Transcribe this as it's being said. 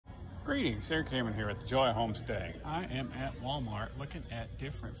Greetings, Eric Heyman here at the Joy Homestead. I am at Walmart looking at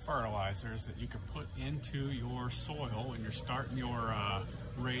different fertilizers that you can put into your soil when you're starting your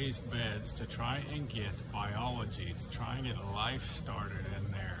raised beds to try and get biology, to try and get life started in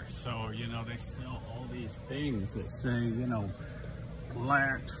there. So, you know, they sell all these things that say, you know,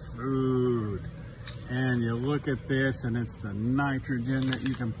 plant food. And you look at this and it's the nitrogen that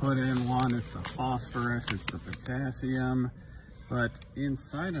you can put in one, it's the phosphorus, it's the potassium. But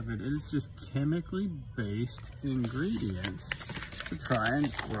inside of it is just chemically based ingredients to try and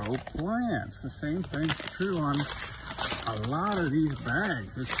grow plants. The same thing's true on a lot of these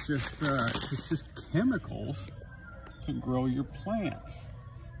bags. It's just chemicals to grow your plants.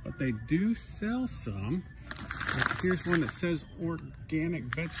 But they do sell some. Like here's one that says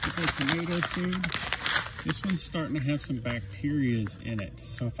organic vegetable tomato food. This one's starting to have some bacteria in it.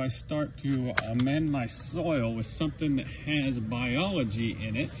 So if I start to amend my soil with something that has biology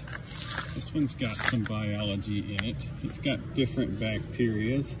in it, this one's got some biology in it. It's got different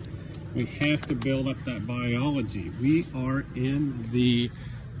bacteria. We have to build up that biology. We are in the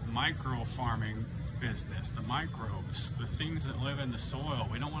micro farming business, the microbes, the things that live in the soil.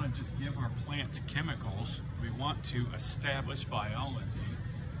 We don't want to just give our plants chemicals. We want to establish biology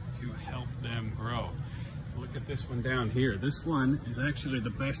to help them grow. Look at this one down here. This one is actually the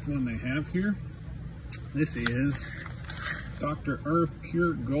best one they have here. This is Dr. Earth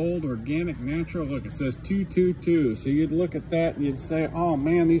Pure Gold Organic Natural. Look, it says 222. So you'd look at that and you'd say, oh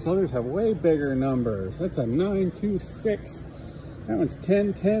man, these others have way bigger numbers. That's a 926. That one's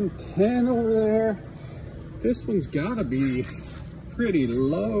 10, 10, 10 over there. This one's gotta be pretty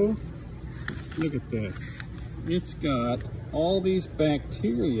low. Look at this. It's got all these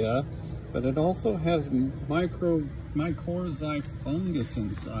bacteria, but it also has mycorrhizae fungus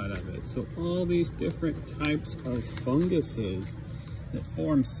inside of it. So all these different types of funguses that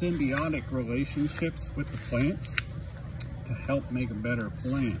form symbiotic relationships with the plants to help make a better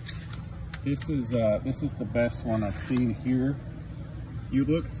plant. This is the best one I've seen here. You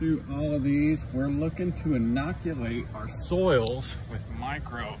look through all of these, we're looking to inoculate our soils with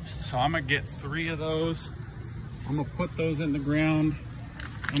microbes. So I'm gonna get 3 of those. I'm gonna put those in the ground.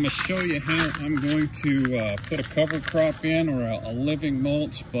 I'm going to show you how I'm going to put a cover crop in or a living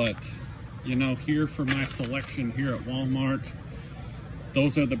mulch, but you know, here for my selection here at Walmart,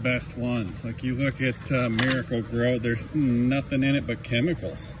 those are the best ones. Like you look at Miracle Grow, there's nothing in it but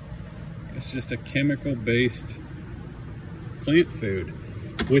chemicals. It's just a chemical based plant food,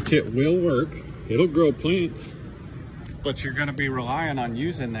 which it will work. It'll grow plants, but you're going to be relying on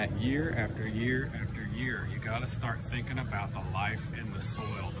using that year after year after year. You got to start thinking about the life in the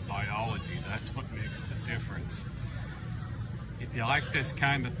soil, the biology. That's what makes the difference. If you like this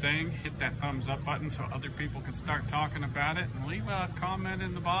kind of thing, hit that thumbs up button so other people can start talking about it, and leave a comment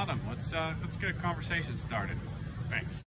in the bottom. Let's get a conversation started. Thanks.